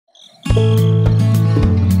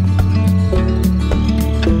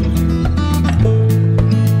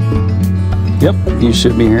Yep, you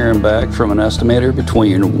should be hearing back from an estimator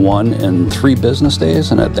between 1 and 3 business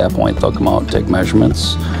days, and at that point they'll come out and take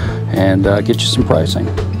measurements and get you some pricing.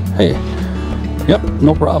 Hey, yep,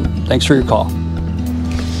 no problem. Thanks for your call.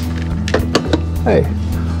 Hey,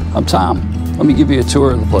 I'm Tom. Let me give you a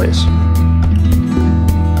tour of the place.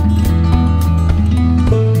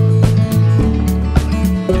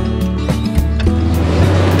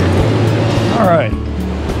 All right.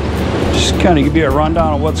 Just kind of give you a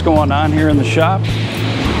rundown of what's going on here in the shop.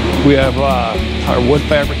 We have our wood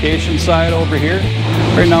fabrication side over here.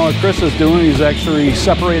 Right now what Chris is doing, he's actually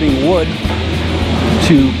separating wood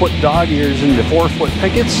to put dog ears into 4-foot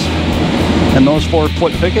pickets. And those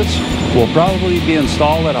 4-foot pickets will probably be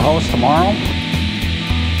installed at a house tomorrow.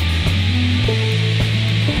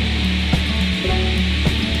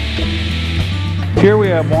 Here we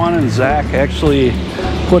have Juan and Zach actually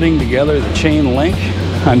putting together the chain link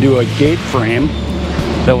onto a gate frame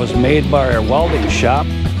that was made by our welding shop.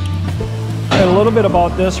 And a little bit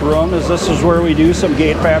about this room is this is where we do some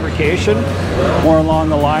gate fabrication, more along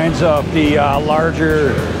the lines of the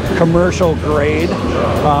larger commercial grade.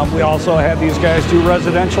 We also have these guys do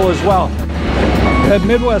residential as well. At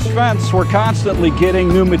Midwest Fence, we're constantly getting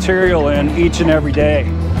new material in each and every day.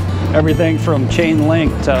 Everything from chain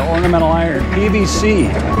link to ornamental iron, PVC,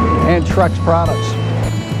 and Trex products.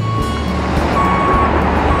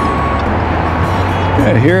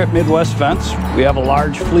 Here at Midwest Fence, we have a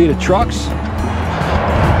large fleet of trucks.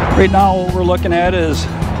 Right now what we're looking at is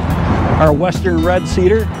our Western Red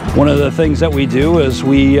Cedar. One of the things that we do is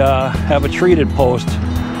we have a treated post.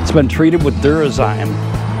 It's been treated with Durazyme.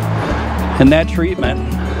 And that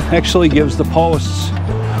treatment actually gives the posts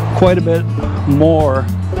quite a bit more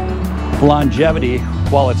longevity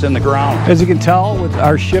while it's in the ground. As you can tell with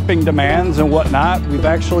our shipping demands and whatnot, we've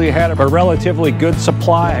actually had a relatively good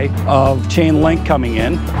supply of chain link coming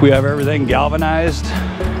in. We have everything galvanized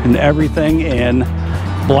and everything in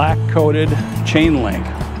black coated chain link.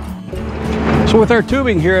 So with our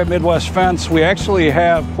tubing here at Midwest Fence, we actually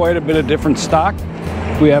have quite a bit of different stock.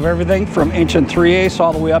 We have everything from 1 3/8"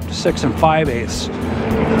 all the way up to 6 5/8".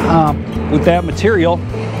 With that material,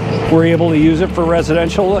 we're able to use it for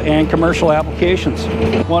residential and commercial applications.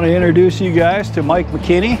 I want to introduce you guys to Mike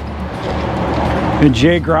McKinney and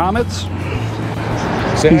Jay Gromitz.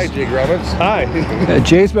 Say hi, Jay Gromitz. Hi.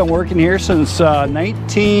 Jay's been working here since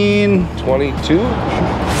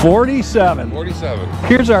 1947. 47.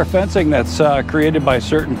 Here's our fencing that's created by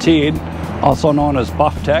CertainTeed, also known as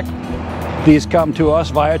Buff Tech. These come to us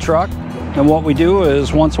via truck, and what we do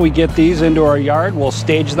is once we get these into our yard, we'll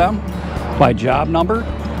stage them by job number.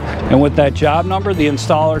 And with that job number, the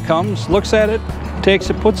installer comes, looks at it, takes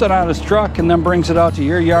it, puts it on his truck, and then brings it out to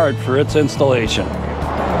your yard for its installation.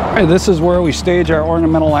 All right, this is where we stage our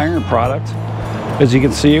ornamental iron product. As you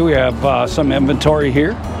can see, we have some inventory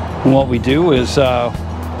here. And what we do is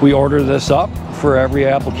we order this up for every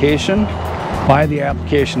application, by the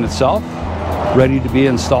application itself, ready to be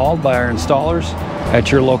installed by our installers at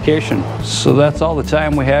your location. So that's all the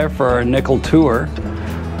time we have for our nickel tour.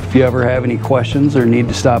 If you ever have any questions or need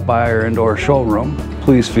to stop by our indoor showroom,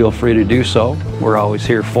 please feel free to do so. We're always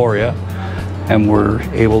here for you, and we're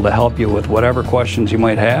able to help you with whatever questions you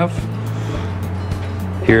might have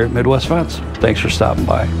here at Midwest Fence. Thanks for stopping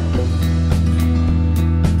by.